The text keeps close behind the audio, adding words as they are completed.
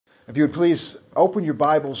If you would please open your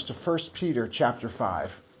Bibles to 1 Peter chapter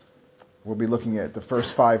 5. We'll be looking at the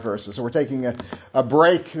first 5 verses. So we're taking a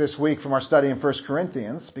break this week from our study in 1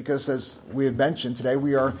 Corinthians because, as we have mentioned today,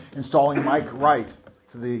 we are installing Mike Wright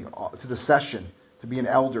to the session to be an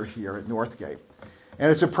elder here at Northgate. And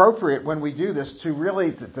it's appropriate when we do this to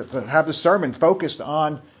really to have the sermon focused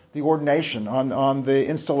on the ordination, on the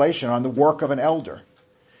installation, on the work of an elder.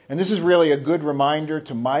 And this is really a good reminder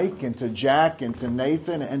to Mike and to Jack and to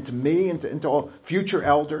Nathan and to me and to all future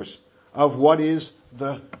elders of what is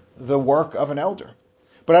the work of an elder.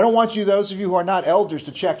 But I don't want you, those of you who are not elders,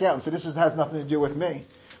 to check out and say this has nothing to do with me.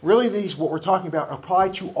 Really, what we're talking about apply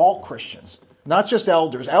to all Christians, not just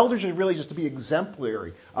elders. Elders are really just to be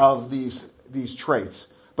exemplary of these traits,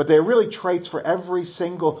 but they're really traits for every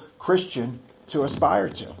single Christian to aspire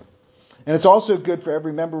to. And it's also good for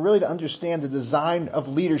every member really to understand the design of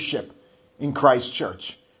leadership in Christ's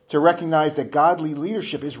church, to recognize that godly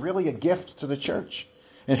leadership is really a gift to the church.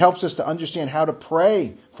 It helps us to understand how to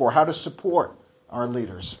pray for, how to support our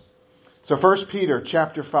leaders. So 1 Peter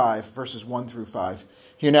chapter 5, verses 1 through 5.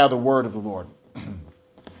 Hear now the word of the Lord.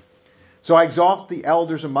 So I exalt the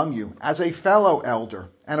elders among you as a fellow elder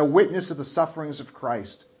and a witness of the sufferings of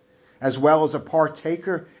Christ, as well as a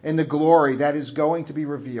partaker in the glory that is going to be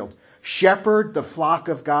revealed. Shepherd the flock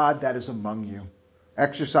of God that is among you,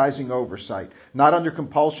 exercising oversight, not under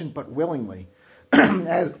compulsion, but willingly,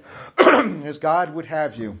 as God would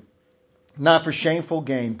have you, not for shameful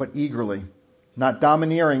gain, but eagerly, not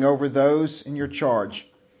domineering over those in your charge,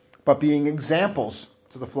 but being examples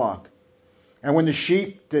to the flock. And when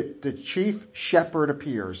the chief shepherd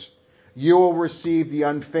appears, you will receive the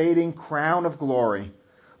unfading crown of glory.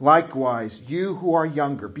 Likewise, you who are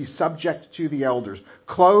younger, be subject to the elders.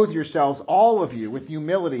 Clothe yourselves, all of you, with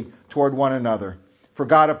humility toward one another. For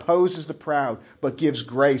God opposes the proud, but gives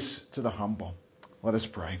grace to the humble. Let us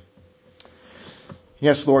pray.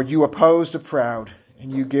 Yes, Lord, you oppose the proud,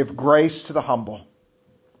 and you give grace to the humble.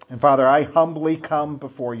 And Father, I humbly come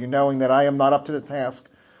before you, knowing that I am not up to the task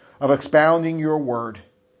of expounding your word.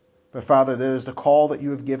 But Father, that is the call that you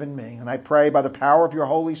have given me. And I pray by the power of your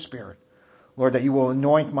Holy Spirit, Lord, that you will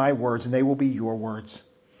anoint my words and they will be your words.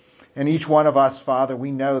 And each one of us, Father,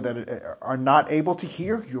 we know that are not able to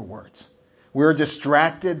hear your words. We're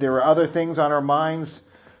distracted. There are other things on our minds,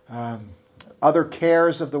 other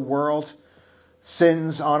cares of the world,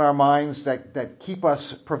 sins on our minds that keep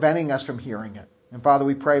us, preventing us from hearing it. And Father,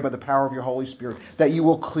 we pray by the power of your Holy Spirit that you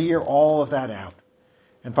will clear all of that out.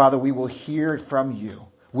 And Father, we will hear from you.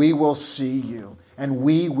 We will see you. And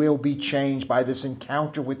we will be changed by this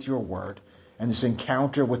encounter with your word and this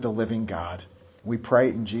encounter with the living God. We pray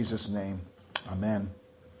it in Jesus' name. Amen.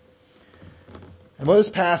 And with this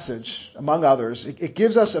passage, among others, it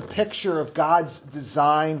gives us a picture of God's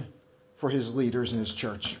design for his leaders in his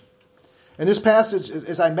church. And this passage,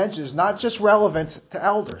 as I mentioned, is not just relevant to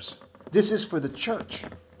elders. This is for the church.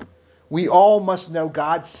 We all must know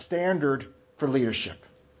God's standard for leadership,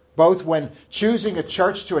 both when choosing a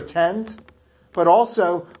church to attend, but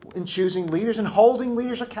also in choosing leaders and holding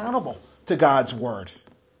leaders accountable to God's word.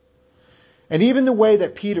 And even the way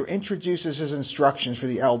that Peter introduces his instructions for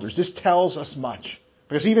the elders, this tells us much.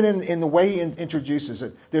 Because even in the way he introduces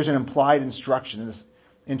it, there's an implied instruction in this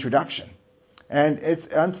introduction. And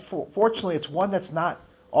unfortunately, it's one that's not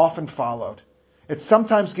often followed. It's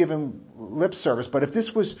sometimes given lip service, but if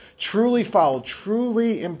this was truly followed,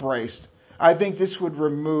 truly embraced, I think this would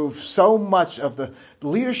remove so much of the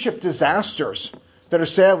leadership disasters that are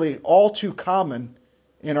sadly all too common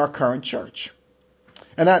in our current church.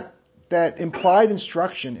 And that implied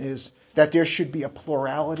instruction is that there should be a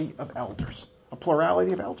plurality of elders. A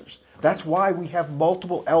plurality of elders. That's why we have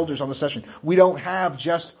multiple elders on the session. We don't have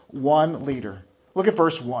just one leader. Look at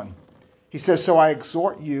verse 1. He says, so I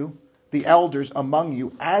exhort you, the elders among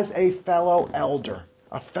you, as a fellow elder.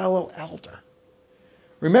 A fellow elder.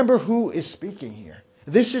 Remember who is speaking here.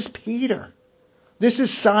 This is Peter. This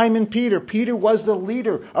is Simon Peter. Peter was the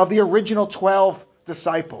leader of the original 12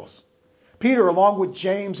 disciples. Peter, along with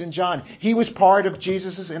James and John, he was part of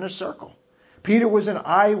Jesus' inner circle. Peter was an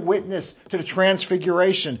eyewitness to the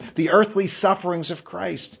transfiguration, the earthly sufferings of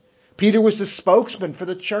Christ. Peter was the spokesman for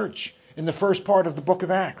the church in the first part of the book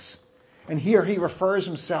of Acts. And here he refers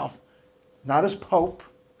himself not as Pope,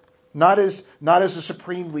 not as a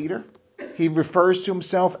supreme leader. He refers to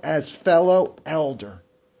himself as fellow elder.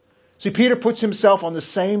 See, Peter puts himself on the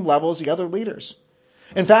same level as the other leaders.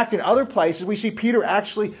 In fact, in other places, we see Peter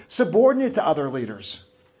actually subordinate to other leaders,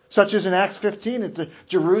 such as in Acts 15 at the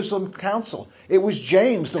Jerusalem Council. It was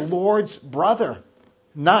James, the Lord's brother,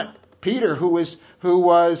 not Peter, who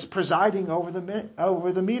was presiding over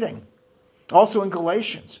the meeting. Also in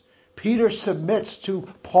Galatians, Peter submits to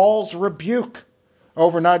Paul's rebuke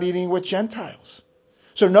over not eating with Gentiles.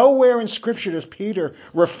 So nowhere in Scripture does Peter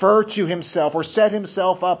refer to himself or set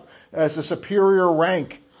himself up as a superior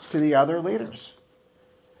rank to the other leaders.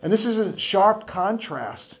 And this is a sharp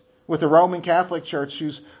contrast with the Roman Catholic Church,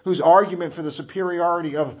 whose argument for the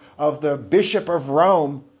superiority of the Bishop of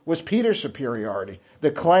Rome was Peter's superiority, the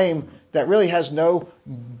claim that really has no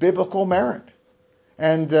biblical merit.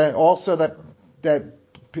 And also that the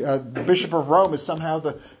Bishop of Rome is somehow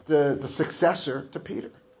the successor to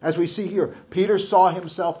Peter. As we see here, Peter saw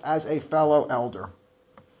himself as a fellow elder.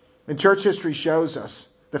 And church history shows us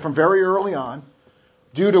that from very early on,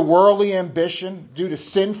 due to worldly ambition, due to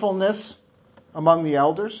sinfulness among the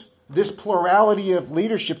elders, this plurality of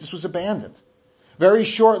leadership, this was abandoned. Very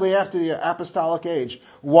shortly after the apostolic age,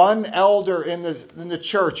 one elder in the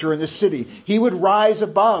church or in the city, he would rise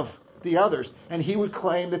above the others and he would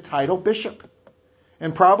claim the title bishop.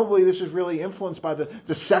 And probably this was really influenced by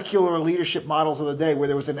the secular leadership models of the day, where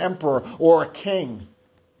there was an emperor or a king.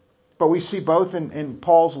 But we see both in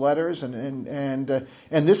Paul's letters and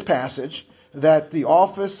this passage that the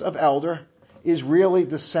office of elder is really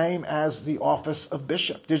the same as the office of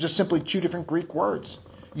bishop. They're just simply two different Greek words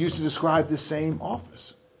used to describe the same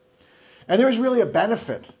office. And there is really a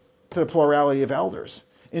benefit to the plurality of elders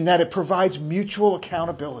in that it provides mutual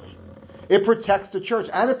accountability. It protects the church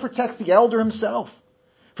and it protects the elder himself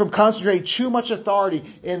from concentrating too much authority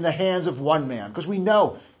in the hands of one man. Because we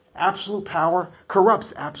know absolute power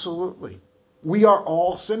corrupts absolutely. We are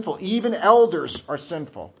all sinful. Even elders are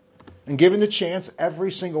sinful. And given the chance,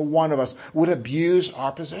 every single one of us would abuse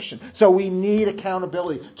our position. So we need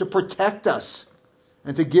accountability to protect us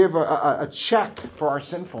and to give a check for our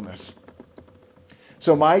sinfulness.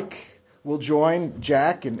 So Mike will join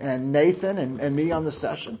Jack and Nathan and me on the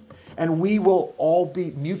session. And we will all be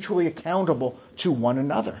mutually accountable to one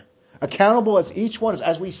another. Accountable as each one is,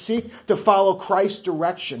 as we seek to follow Christ's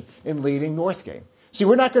direction in leading Northgate. See,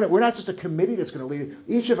 we're not just a committee that's going to lead it.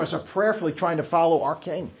 Each of us are prayerfully trying to follow our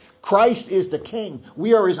King. Christ is the King.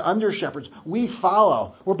 We are his under-shepherds. We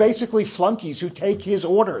follow. We're basically flunkies who take his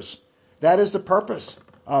orders. That is the purpose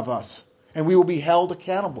of us. And we will be held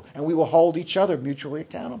accountable. And we will hold each other mutually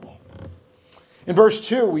accountable. In verse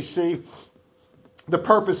 2, we see the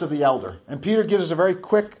purpose of the elder. And Peter gives us a very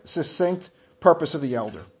quick, succinct purpose of the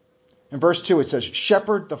elder. In verse 2 it says,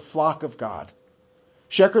 shepherd the flock of God.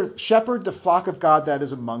 Shepherd the flock of God that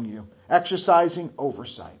is among you, exercising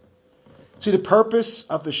oversight. See, the purpose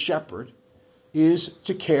of the shepherd is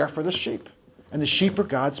to care for the sheep. And the sheep are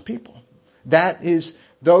God's people. That is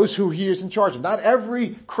those who he is in charge of. Not every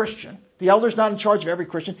Christian. The elder's not in charge of every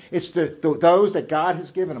Christian. It's those that God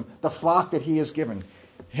has given him, the flock that he has given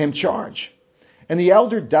him charge. And the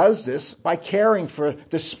elder does this by caring for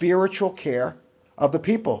the spiritual care of the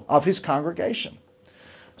people, of his congregation.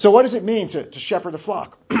 So what does it mean to shepherd the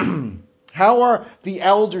flock? How are the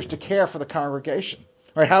elders to care for the congregation?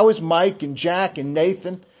 Right? How is Mike and Jack and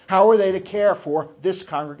Nathan, how are they to care for this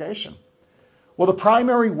congregation? Well, the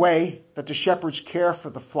primary way that the shepherds care for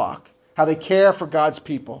the flock, how they care for God's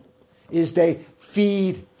people, is they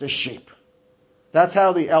feed the sheep. That's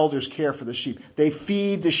how the elders care for the sheep. They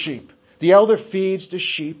feed the sheep. The elder feeds the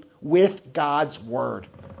sheep with God's word.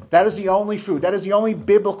 That is the only food. That is the only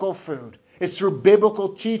biblical food. It's through biblical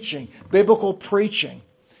teaching, biblical preaching.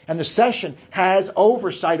 And the session has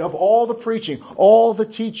oversight of all the preaching, all the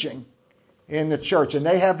teaching in the church. And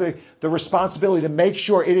they have the responsibility to make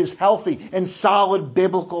sure it is healthy and solid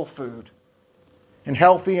biblical food. And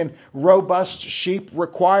healthy and robust sheep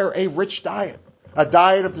require a rich diet. A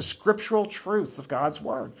diet of the scriptural truths of God's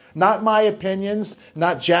word. Not my opinions,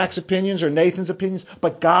 not Jack's opinions or Nathan's opinions,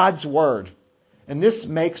 but God's word. And this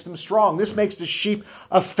makes them strong. This makes the sheep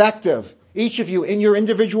effective. Each of you in your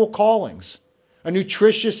individual callings. A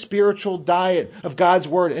nutritious spiritual diet of God's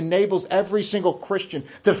word enables every single Christian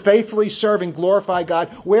to faithfully serve and glorify God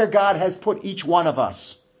where God has put each one of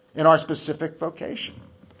us in our specific vocation.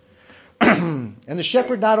 And the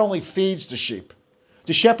shepherd not only feeds the sheep,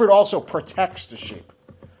 the shepherd also protects the sheep.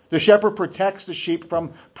 The shepherd protects the sheep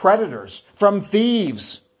from predators, from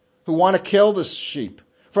thieves who want to kill the sheep,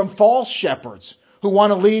 from false shepherds who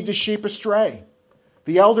want to lead the sheep astray.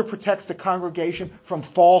 The elder protects the congregation from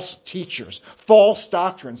false teachers, false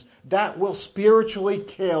doctrines that will spiritually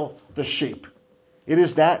kill the sheep. It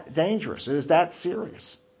is that dangerous. It is that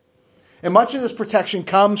serious. And much of this protection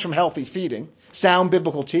comes from healthy feeding, sound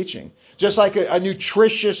biblical teaching. Just like a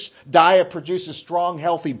nutritious diet produces strong,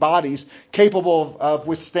 healthy bodies capable of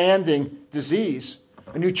withstanding disease,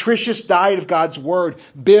 a nutritious diet of God's word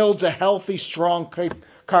builds a healthy, strong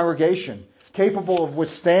congregation capable of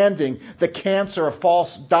withstanding the cancer of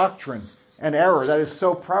false doctrine and error that is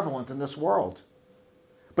so prevalent in this world.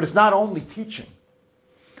 But it's not only teaching.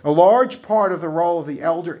 A large part of the role of the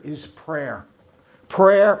elder is prayer.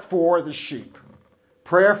 Prayer for the sheep.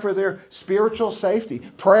 Prayer for their spiritual safety.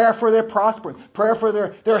 Prayer for their prospering. Prayer for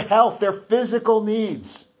their health, their physical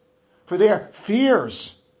needs. For their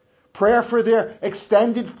fears. Prayer for their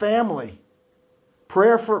extended family.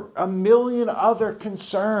 Prayer for a million other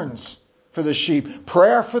concerns for the sheep.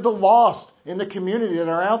 Prayer for the lost in the community that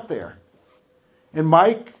are out there. And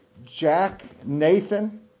Mike, Jack,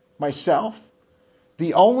 Nathan, myself,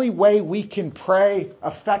 the only way we can pray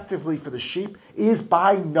effectively for the sheep is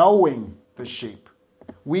by knowing the sheep.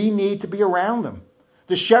 We need to be around them.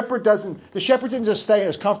 The shepherd didn't just stay in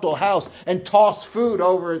his comfortable house and toss food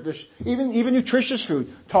over even nutritious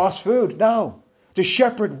food, toss food. No. The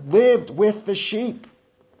shepherd lived with the sheep.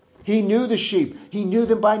 He knew the sheep. He knew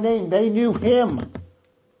them by name. They knew him.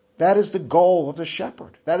 That is the goal of the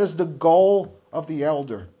shepherd. That is the goal of the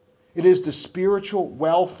elder. It is the spiritual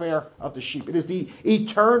welfare of the sheep. It is the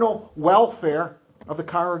eternal welfare of the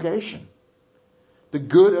congregation. The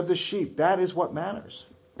good of the sheep. That is what matters.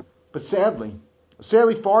 But sadly,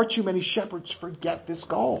 far too many shepherds forget this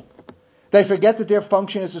goal. They forget that their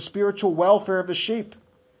function is the spiritual welfare of the sheep.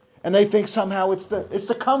 And they think somehow it's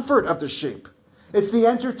the comfort of the sheep. It's the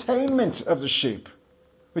entertainment of the sheep,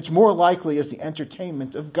 which more likely is the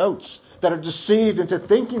entertainment of goats that are deceived into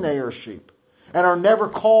thinking they are sheep and are never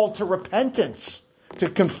called to repentance to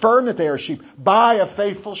confirm that they are sheep by a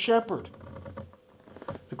faithful shepherd.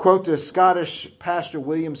 To quote the Scottish pastor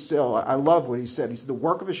William Still, I love what he said. He said, the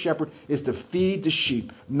work of a shepherd is to feed the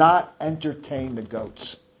sheep, not entertain the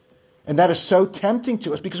goats. And that is so tempting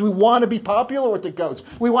to us because we want to be popular with the goats.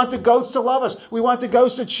 We want the goats to love us. We want the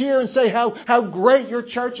goats to cheer and say how great your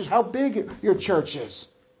church is, how big your church is.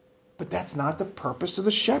 But that's not the purpose of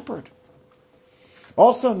the shepherd.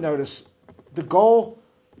 Also notice the goal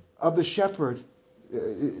of the shepherd,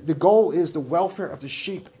 the goal is the welfare of the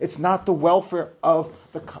sheep. It's not the welfare of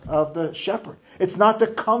the shepherd. It's not the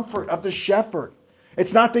comfort of the shepherd.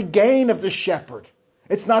 It's not the gain of the shepherd.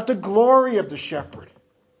 It's not the glory of the shepherd.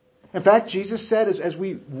 In fact, Jesus said, as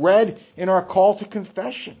we read in our call to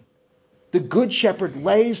confession, the good shepherd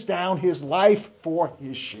lays down his life for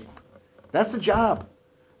his sheep. That's the job.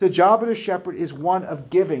 The job of the shepherd is one of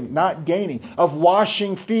giving, not gaining, of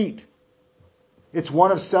washing feet. It's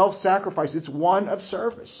one of self-sacrifice. It's one of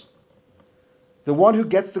service. The one who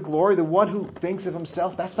gets the glory, the one who thinks of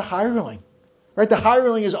himself, that's the hireling. Right? The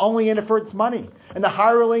hireling is only in it for its money. And the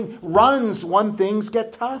hireling runs when things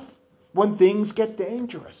get tough, when things get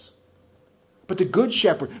dangerous. But the good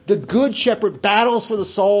shepherd battles for the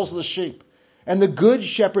souls of the sheep. And the good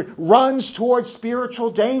shepherd runs towards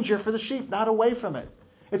spiritual danger for the sheep, not away from it.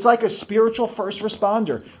 It's like a spiritual first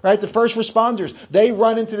responder, right? The first responders, they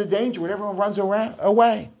run into the danger when everyone runs away.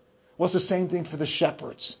 Well, it's the same thing for the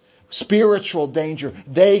shepherds. Spiritual danger,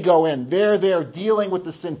 they go in. They're there dealing with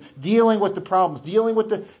the sin, dealing with the problems, dealing with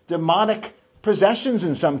the demonic possessions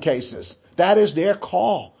in some cases. That is their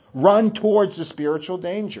call. Run towards the spiritual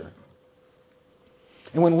danger.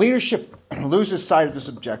 And when leadership loses sight of this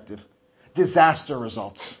objective, disaster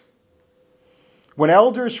results. When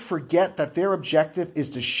elders forget that their objective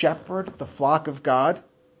is to shepherd the flock of God,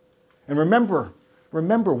 and remember,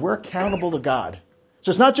 we're accountable to God. So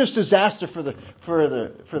it's not just disaster for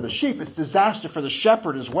the sheep, it's disaster for the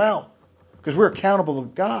shepherd as well, because we're accountable to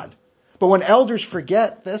God. But when elders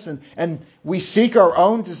forget this and we seek our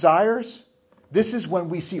own desires, this is when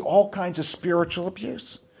we see all kinds of spiritual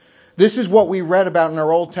abuse. This is what we read about in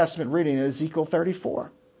our Old Testament reading in Ezekiel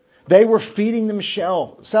 34. They were feeding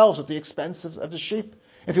themselves at the expense of the sheep.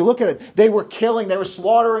 If you look at it, they were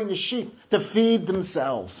slaughtering the sheep to feed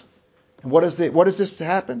themselves. And what is this that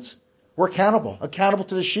happens? We're accountable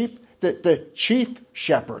to the sheep, the chief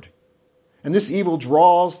shepherd. And this evil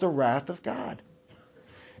draws the wrath of God.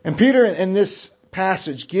 And Peter in this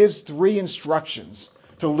passage gives 3 instructions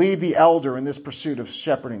to lead the elder in this pursuit of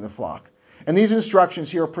shepherding the flock. And these instructions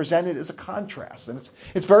here are presented as a contrast. And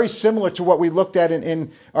it's very similar to what we looked at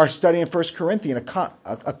in our study in 1 Corinthians,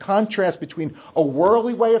 a contrast between a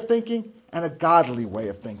worldly way of thinking and a godly way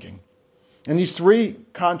of thinking. And these 3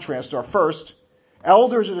 contrasts are, first,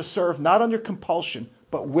 elders are to serve not under compulsion,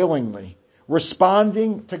 but willingly,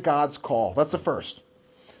 responding to God's call. That's the first.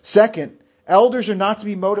 Second, elders are not to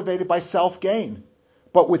be motivated by self-gain,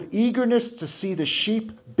 but with eagerness to see the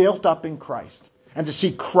sheep built up in Christ and to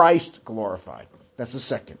see Christ glorified. That's the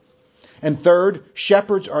second. And third,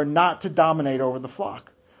 shepherds are not to dominate over the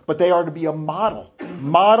flock, but they are to be a model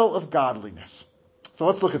of godliness. So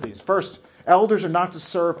let's look at these. First, elders are not to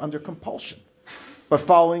serve under compulsion, but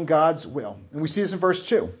following God's will. And we see this in verse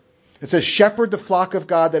 2. It says, shepherd the flock of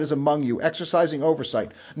God that is among you, exercising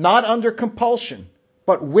oversight, not under compulsion,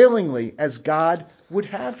 but willingly as God would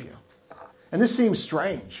have you. And this seems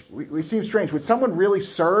strange. We seem strange. Would someone really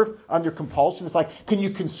serve under compulsion? It's like, can you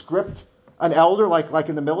conscript an elder like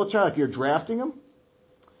in the military, like you're drafting them?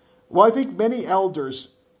 Well, I think many elders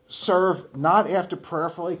serve not after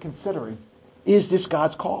prayerfully considering, is this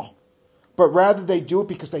God's call? But rather they do it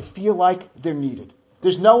because they feel like they're needed.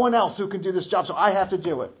 There's no one else who can do this job, so I have to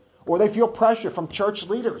do it. Or they feel pressure from church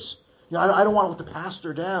leaders. I don't want to let the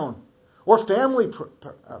pastor down. Or family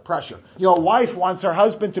pressure. A wife wants her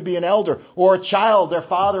husband to be an elder, or a child, their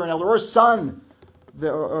father an elder, or a son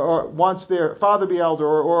or wants their father to be elder,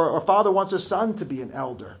 or a father wants a son to be an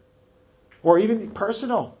elder. Or even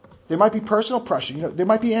personal. There might be personal pressure. There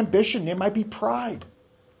might be ambition. There might be pride.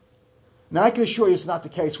 Now, I can assure you it's not the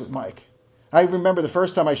case with Mike. I remember the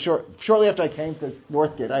first time shortly after I came to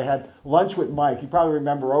Northgate, I had lunch with Mike. You probably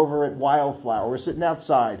remember, over at Wildflower. We're sitting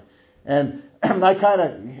outside, and I kind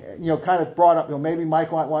of brought up, maybe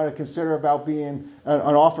Mike wanted to consider about being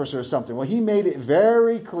an officer or something. Well, he made it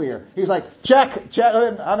very clear. He's like, check,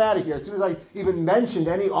 I'm out of here. As soon as I even mentioned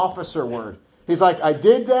any officer word, he's like, I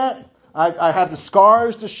did that. I have the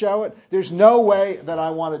scars to show it. There's no way that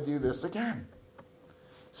I want to do this again.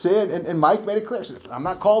 See, and Mike made it clear. He said, I'm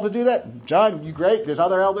not called to do that. John, you great. There's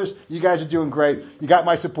other elders. You guys are doing great. You got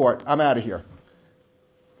my support. I'm out of here.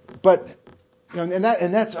 But and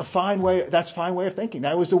that's a fine way. That's a fine way of thinking.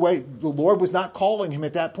 That was the way the Lord was not calling him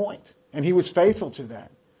at that point, and he was faithful to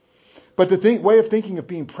that. But the way of thinking of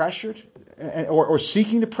being pressured, or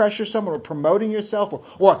seeking to pressure someone, or promoting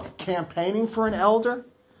yourself, or campaigning for an elder,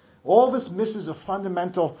 all this misses a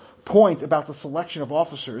fundamental point about the selection of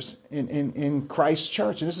officers in Christ's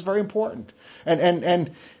church. And this is very important.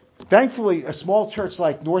 And thankfully, a small church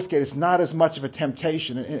like Northgate is not as much of a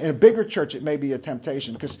temptation. In a bigger church, it may be a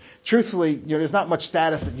temptation because, truthfully, there's not much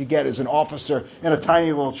status that you get as an officer in a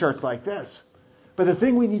tiny little church like this. But the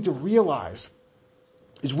thing we need to realize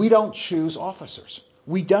is we don't choose officers.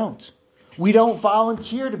 We don't. We don't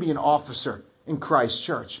volunteer to be an officer in Christ's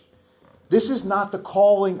church. This is not the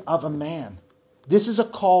calling of a man. This is a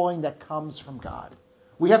calling that comes from God.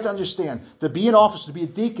 We have to understand, to be an officer, to be a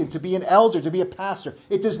deacon, to be an elder, to be a pastor,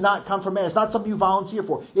 it does not come from man. It's not something you volunteer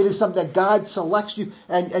for. It is something that God selects you,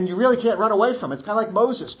 and you really can't run away from it. It's kind of like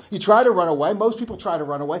Moses. You try to run away. Most people try to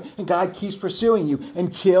run away, and God keeps pursuing you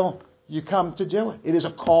until you come to do it. It is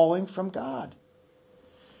a calling from God.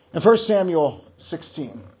 In 1 Samuel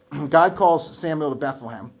 16, God calls Samuel to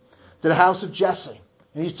Bethlehem, to the house of Jesse,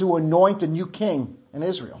 and he's to anoint a new king in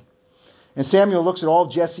Israel. And Samuel looks at all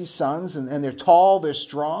Jesse's sons, and they're tall, they're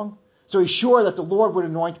strong. So he's sure that the Lord would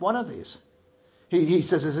anoint one of these. He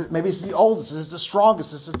says, maybe it's the oldest, it's the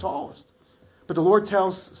strongest, it's the tallest. But the Lord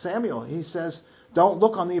tells Samuel, he says, don't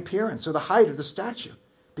look on the appearance or the height or the stature,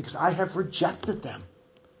 because I have rejected them.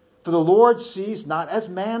 For the Lord sees not as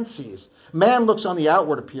man sees. Man looks on the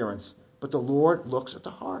outward appearance, but the Lord looks at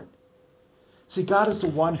the heart. See, God is the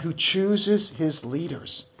one who chooses his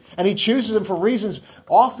leaders. And he chooses them for reasons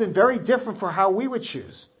often very different from how we would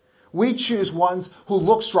choose. We choose ones who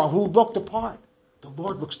look strong, who look the part. The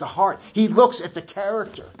Lord looks the heart. He looks at the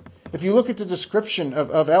character. If you look at the description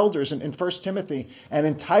of elders in 1 Timothy and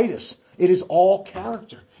in Titus, it is all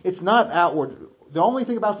character. It's not outward. The only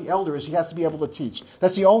thing about the elder is he has to be able to teach.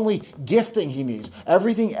 That's the only gifting he needs.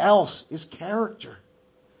 Everything else is character.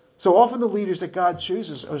 So often the leaders that God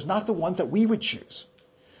chooses are not the ones that we would choose.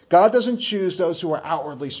 God doesn't choose those who are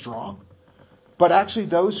outwardly strong, but actually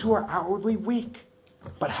those who are outwardly weak,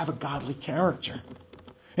 but have a godly character.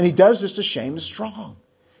 And he does this to shame the strong.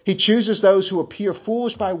 He chooses those who appear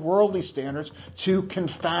foolish by worldly standards to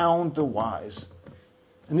confound the wise.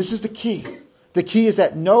 And this is the key. The key is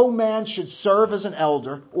that no man should serve as an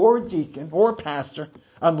elder or a deacon or a pastor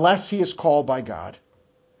unless he is called by God.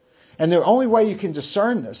 And the only way you can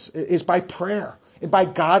discern this is by prayer and by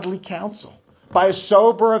godly counsel, by a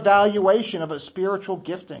sober evaluation of a spiritual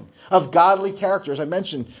gifting, of godly character, as I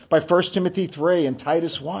mentioned, by 1 Timothy 3 and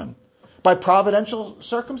Titus 1, by providential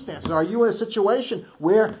circumstances. Are you in a situation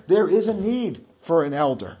where there is a need for an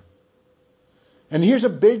elder? And here's a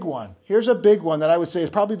big one. Here's a big one that I would say is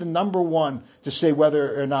probably the number one to say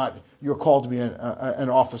whether or not you're called to be an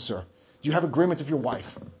officer. Do you have agreement with your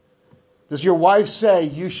wife? Does your wife say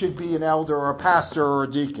you should be an elder or a pastor or a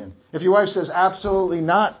deacon? If your wife says absolutely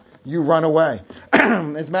not, you run away.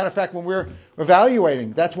 As a matter of fact, when we're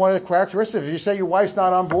evaluating, that's one of the characteristics. If you say your wife's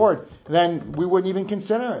not on board, then we wouldn't even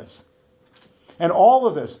consider it. And all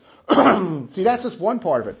of this, see, that's just one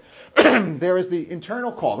part of it. There is the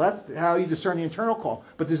internal call. That's how you discern the internal call.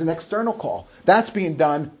 But there's an external call. That's being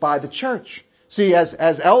done by the church. See,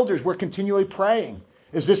 as elders, we're continually praying.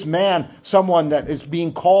 Is this man someone that is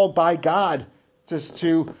being called by God to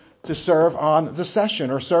serve on the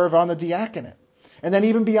session or serve on the diaconate? And then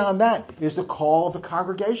even beyond that is the call of the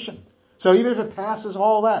congregation. So even if it passes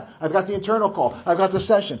all that, I've got the internal call, I've got the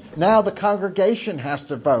session. Now the congregation has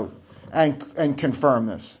to vote and confirm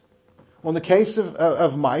this. Well, in the case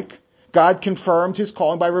of Mike, God confirmed his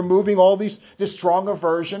calling by removing all this strong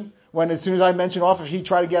aversion. When as soon as I mentioned offer, he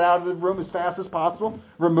tried to get out of the room as fast as possible,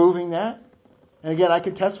 removing that. And again, I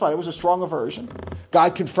can testify it was a strong aversion.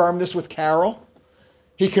 God confirmed this with Carol.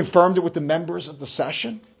 He confirmed it with the members of the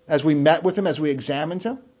session as we met with him, as we examined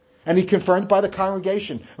him. And he confirmed by the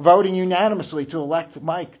congregation, voting unanimously to elect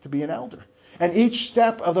Mike to be an elder. And each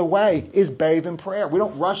step of the way is bathed in prayer. We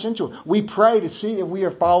don't rush into it. We pray to see if we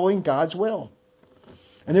are following God's will.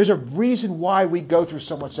 And there's a reason why we go through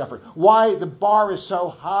so much effort. Why the bar is so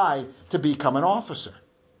high to become an officer.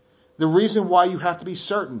 The reason why you have to be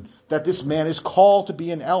certain that this man is called to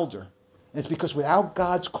be an elder. And it's because without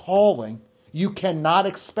God's calling, you cannot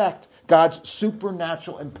expect God's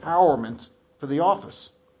supernatural empowerment for the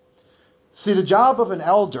office. See, the job of an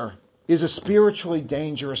elder is a spiritually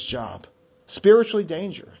dangerous job. Spiritually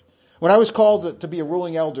dangerous. When I was called to be a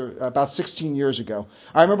ruling elder about 16 years ago,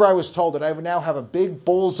 I remember I was told that I would now have a big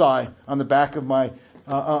bullseye on the back of my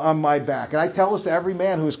back. And I tell this to every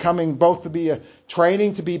man who is coming both to be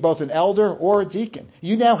training to be both an elder or a deacon.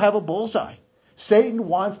 You now have a bullseye. Satan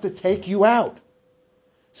wants to take you out.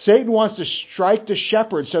 Satan wants to strike the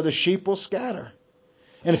shepherd so the sheep will scatter.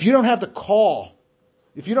 And if you don't have the call,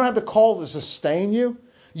 to sustain you,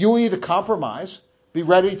 you will either compromise, be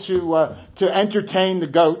ready to entertain the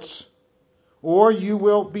goats, or you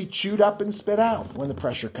will be chewed up and spit out when the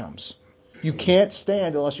pressure comes. You can't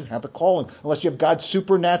stand unless you have the calling, unless you have God's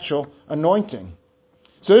supernatural anointing.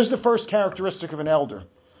 So this is the first characteristic of an elder.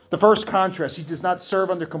 The first contrast, he does not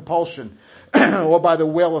serve under compulsion or by the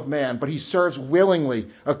will of man, but he serves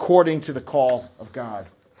willingly according to the call of God.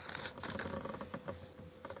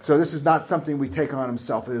 So this is not something we take on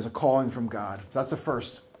himself. It is a calling from God. That's the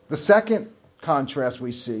first. The second contrast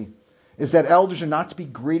we see is that elders are not to be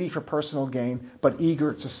greedy for personal gain, but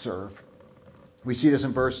eager to serve. We see this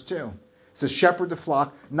in verse 2. It says, shepherd the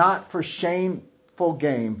flock, not for shameful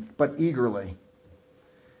gain, but eagerly.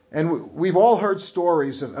 And we've all heard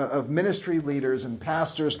stories of ministry leaders and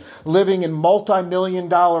pastors living in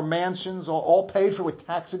multi-million-dollar mansions, all paid for with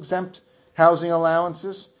tax-exempt housing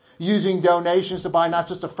allowances, using donations to buy not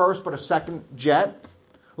just a first but a second jet,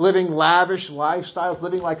 living lavish lifestyles,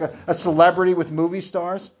 living like a celebrity with movie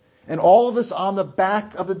stars. And all of this on the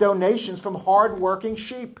back of the donations from hard-working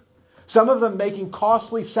sheep. Some of them making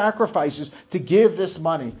costly sacrifices to give this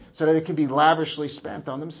money so that it can be lavishly spent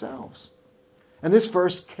on themselves. And this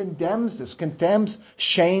verse condemns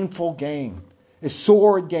shameful gain,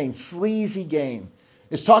 sordid gain, sleazy gain.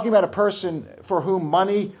 It's talking about a person for whom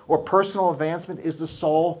money or personal advancement is the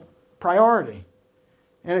sole priority.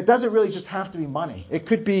 And it doesn't really just have to be money. It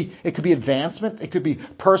could be advancement. It could be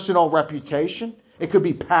personal reputation. It could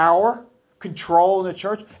be power, control in the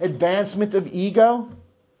church, advancement of ego.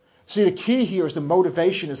 See, the key here is the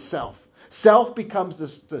motivation is self. Self becomes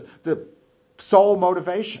the sole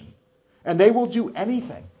motivation. And they will do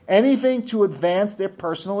anything to advance their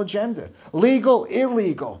personal agenda. Legal,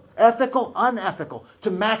 illegal, ethical, unethical,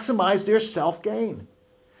 to maximize their self-gain.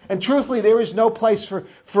 And truthfully, there is no place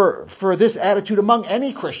for this attitude among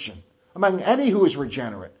any Christian, among any who is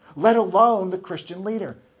regenerate, let alone the Christian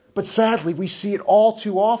leader. But sadly, we see it all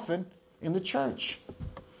too often in the church.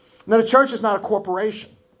 Now, the church is not a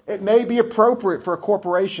corporation. It may be appropriate for a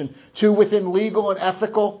corporation to, within legal and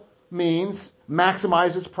ethical means,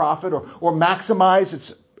 maximize its profit or maximize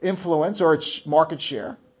its influence or its market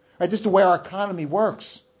share. Right? This is the way our economy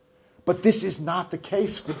works. But this is not the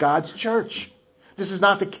case for God's church. This is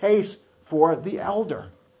not the case for the elder.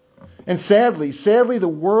 And sadly, the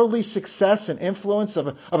worldly success and influence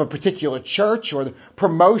of a particular church or the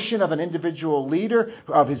promotion of an individual leader,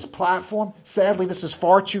 of his platform, sadly, this is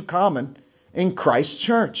far too common in Christ's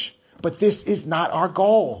church. But this is not our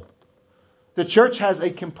goal. The church has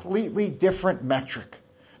a completely different metric.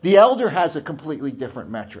 The elder has a completely different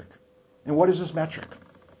metric. And what is this metric?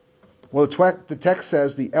 Well, the text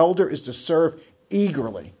says the elder is to serve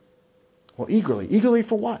eagerly. Well, eagerly. Eagerly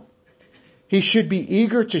for what? He should be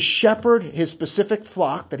eager to shepherd his specific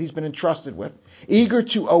flock that he's been entrusted with, eager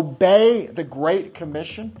to obey the Great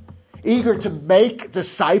Commission, eager to make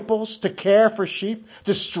disciples, to care for sheep,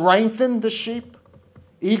 to strengthen the sheep,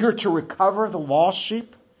 eager to recover the lost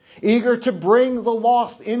sheep, eager to bring the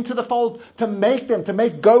lost into the fold, to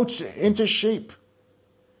make goats into sheep.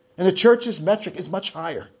 And the church's metric is much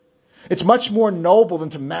higher. It's much more noble than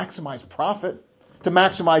to maximize profit, to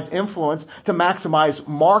maximize influence, to maximize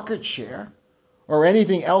market share, or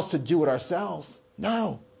anything else to do it ourselves.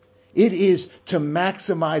 No. It is to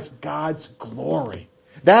maximize God's glory.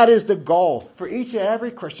 That is the goal for each and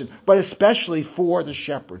every Christian, but especially for the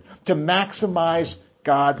shepherd, to maximize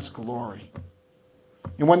God's glory.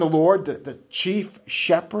 And when the Lord, the chief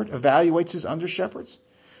shepherd, evaluates his under-shepherds,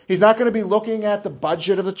 he's not going to be looking at the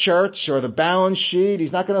budget of the church or the balance sheet.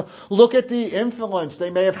 He's not going to look at the influence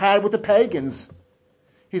they may have had with the pagans.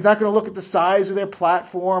 He's not going to look at the size of their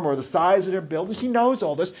platform or the size of their buildings. He knows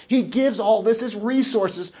all this. He gives all this as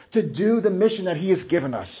resources to do the mission that he has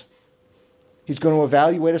given us. He's going to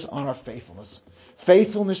evaluate us on our faithfulness.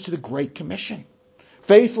 Faithfulness to the Great Commission.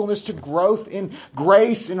 Faithfulness to growth in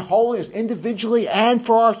grace and holiness, individually and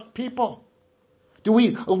for our people. Do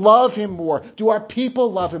we love him more? Do our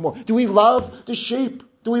people love him more? Do we love the sheep?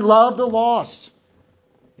 Do we love the lost?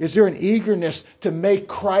 Is there an eagerness to make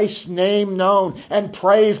Christ's name known and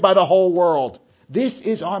praised by the whole world? This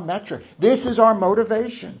is our metric. This is our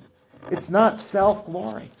motivation. It's not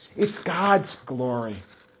self-glory. It's God's glory.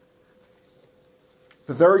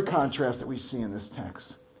 The third contrast that we see in this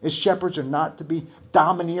text is shepherds are not to be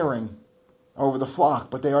domineering over the flock,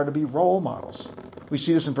 but they are to be role models. We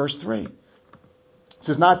see this in verse 3. It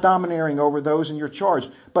says, not domineering over those in your charge,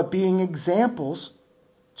 but being examples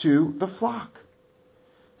to the flock.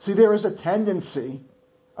 See, there is a tendency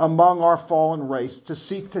among our fallen race to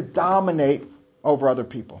seek to dominate over other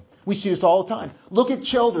people. We see this all the time. Look at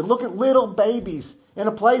children. Look at little babies in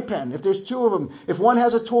a playpen. If there's two of them, if one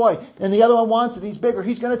has a toy and the other one wants it, he's bigger,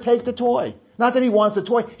 he's going to take the toy. Not that he wants the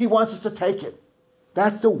toy, he wants us to take it.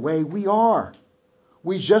 That's the way we are.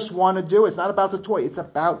 We just want to do it. It's not about the toy. It's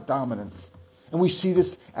about dominance. And we see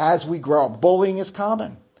this as we grow up. Bullying is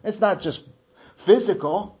common. It's not just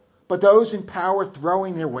physical, but those in power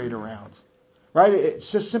throwing their weight around. Right?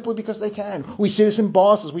 It's just simply because they can. We see this in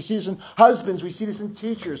bosses. We see this in husbands. We see this in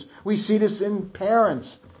teachers. We see this in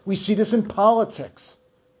parents. We see this in politics.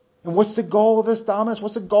 And what's the goal of this dominance?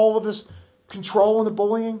 What's the goal of this control and the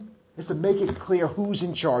bullying? It's to make it clear who's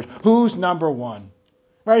in charge, who's number one.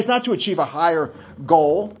 Right? It's not to achieve a higher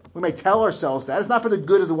goal. We may tell ourselves that. It's not for the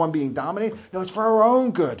good of the one being dominated. No, it's for our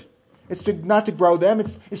own good. It's not to grow them.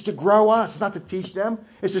 It's to grow us. It's not to teach them.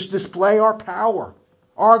 It's to display our power,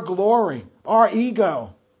 our glory, our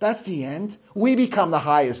ego. That's the end. We become the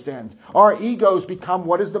highest end. Our egos become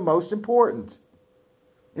what is the most important.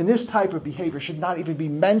 And this type of behavior should not even be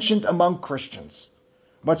mentioned among Christians,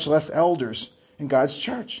 much less elders in God's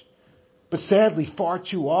church. But sadly, far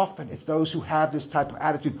too often, it's those who have this type of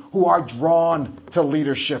attitude who are drawn to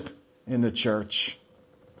leadership in the church.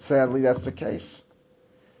 Sadly, that's the case.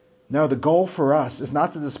 No, the goal for us is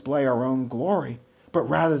not to display our own glory, but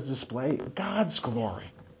rather to display God's glory.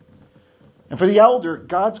 And for the elder,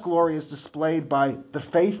 God's glory is displayed by the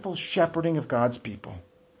faithful shepherding of God's people.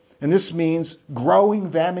 And this means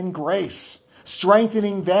growing them in grace,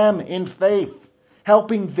 strengthening them in faith,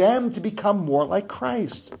 helping them to become more like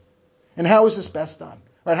Christ. And how is this best done?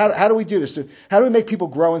 Right? How do we do this? How do we make people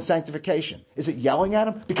grow in sanctification? Is it yelling at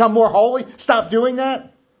them? Become more holy? Stop doing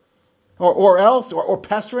that? Or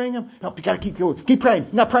pestering them? No, you got to keep going. Keep praying.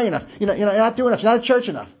 You're not praying enough. You're not doing enough. You're not at church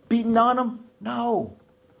enough. Beating on them? No.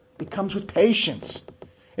 It comes with patience.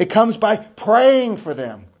 It comes by praying for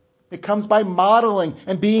them. It comes by modeling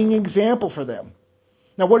and being an example for them.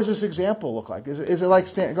 Now, what does this example look like? Is it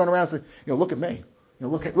like going around and saying, look at me.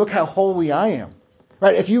 Look how holy I am.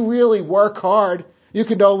 Right? If you really work hard, you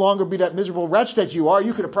can no longer be that miserable wretch that you are.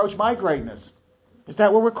 You can approach my greatness. Is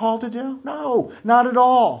that what we're called to do? No, not at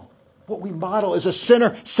all. What we model is a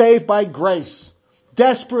sinner saved by grace,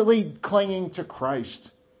 desperately clinging to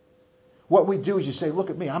Christ. What we do is you say, look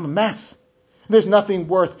at me, I'm a mess. There's nothing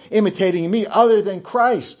worth imitating in me other than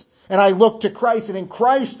Christ. And I look to Christ, and in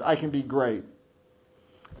Christ I can be great.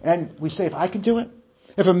 And we say, if I can do it,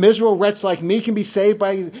 if a miserable wretch like me can be saved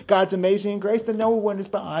by God's amazing grace, then no one is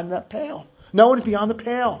behind that pale. No one is beyond the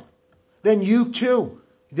pale. Then you too.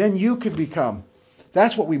 Then you could become.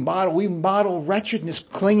 That's what we model. We model wretchedness,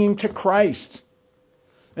 clinging to Christ.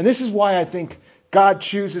 And this is why I think God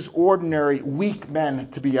chooses ordinary, weak men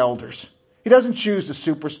to be elders. He doesn't choose the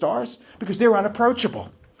superstars because they're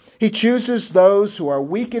unapproachable. He chooses those who are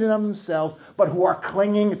weak in themselves, but who are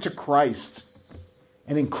clinging to Christ.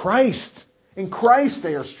 And in Christ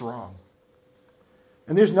they are strong.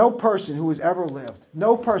 And there's no person who has ever lived,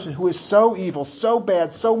 no person who is so evil, so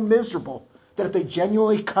bad, so miserable, that if they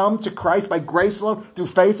genuinely come to Christ by grace alone, through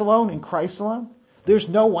faith alone, in Christ alone, there's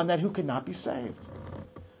no one who cannot be saved.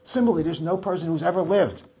 Similarly, there's no person who's ever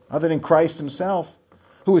lived other than Christ himself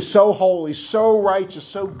who is so holy, so righteous,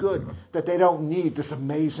 so good that they don't need this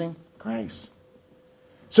amazing grace.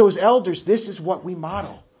 So as elders, this is what we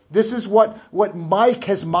model. This is what Mike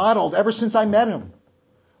has modeled ever since I met him.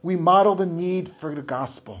 We model the need for the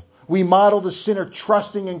gospel. We model the sinner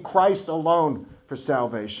trusting in Christ alone for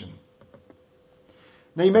salvation.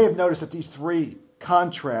 Now you may have noticed that these three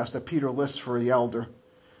contrasts that Peter lists for the elder,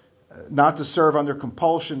 not to serve under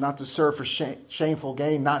compulsion, not to serve for shameful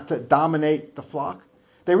gain, not to dominate the flock,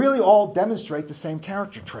 they really all demonstrate the same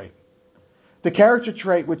character trait. The character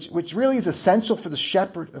trait which really is essential for the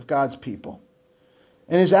shepherd of God's people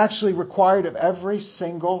and is actually required of every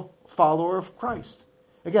single follower of Christ.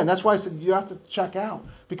 Again, that's why I said you have to check out,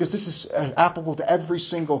 because this is applicable to every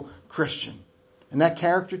single Christian. And that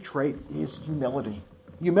character trait is humility.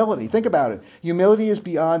 Humility. Think about it. Humility is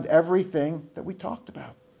beyond everything that we talked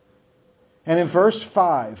about. And in verse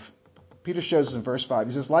 5, Peter shows us in verse 5,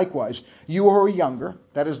 he says, likewise, you who are younger,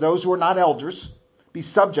 that is those who are not elders, be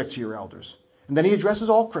subject to your elders. And then he addresses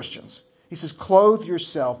all Christians. He says, clothe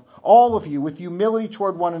yourself, all of you, with humility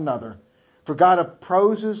toward one another. For God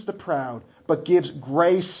opposes the proud, but gives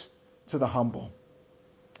grace to the humble.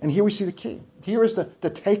 And here we see the key. Here is the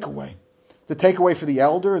takeaway. The takeaway for the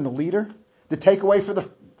elder and the leader. The takeaway for the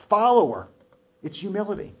follower. It's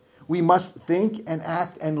humility. We must think and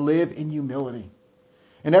act and live in humility.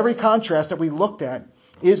 And every contrast that we looked at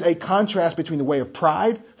is a contrast between the way of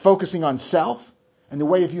pride, focusing on self, and the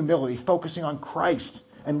way of humility, focusing on Christ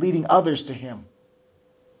and leading others to him.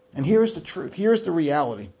 And here's the truth. Here's the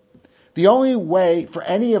reality. The only way for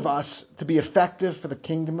any of us to be effective for the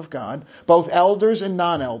kingdom of God, both elders and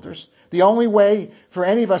non-elders, the only way for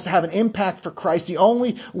any of us to have an impact for Christ, the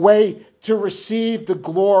only way to receive the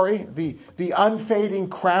glory, the unfading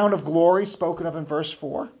crown of glory spoken of in verse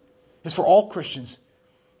 4, is for all Christians,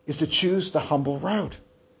 is to choose the humble road.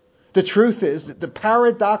 The truth is, the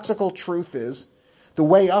paradoxical truth is, the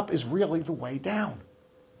way up is really the way down.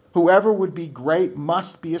 Whoever would be great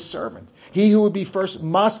must be a servant. He who would be first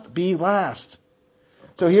must be last.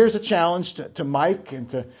 So here's a challenge to Mike and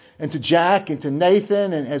to Jack and to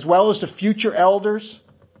Nathan, and as well as to future elders,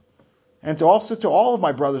 and to also to all of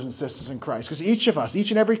my brothers and sisters in Christ. Because each of us,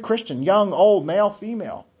 each and every Christian, young, old, male,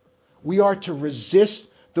 female, we are to resist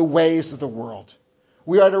the ways of the world.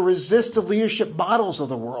 We are to resist the leadership models of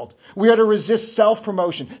the world. We are to resist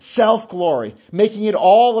self-promotion, self-glory, making it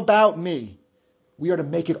all about me. We are to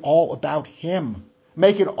make it all about him.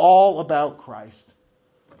 Make it all about Christ.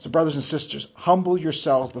 So brothers and sisters, humble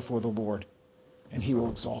yourselves before the Lord, and he will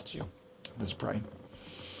exalt you. Let's pray.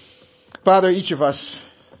 Father, each of us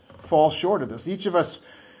falls short of this. Each of us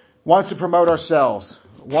wants to promote ourselves,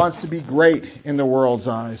 wants to be great in the world's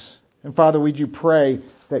eyes. And Father, we do pray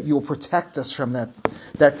that you will protect us from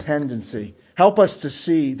that tendency. Help us to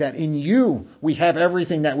see that in you we have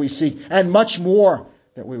everything that we seek and much more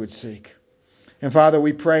that we would seek. And Father,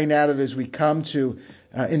 we pray now that as we come to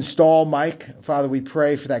install Mike, Father, we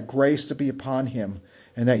pray for that grace to be upon him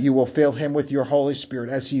and that you will fill him with your Holy Spirit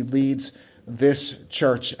as he leads this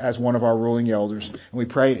church as one of our ruling elders. And we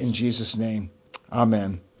pray in Jesus' name.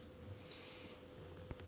 Amen.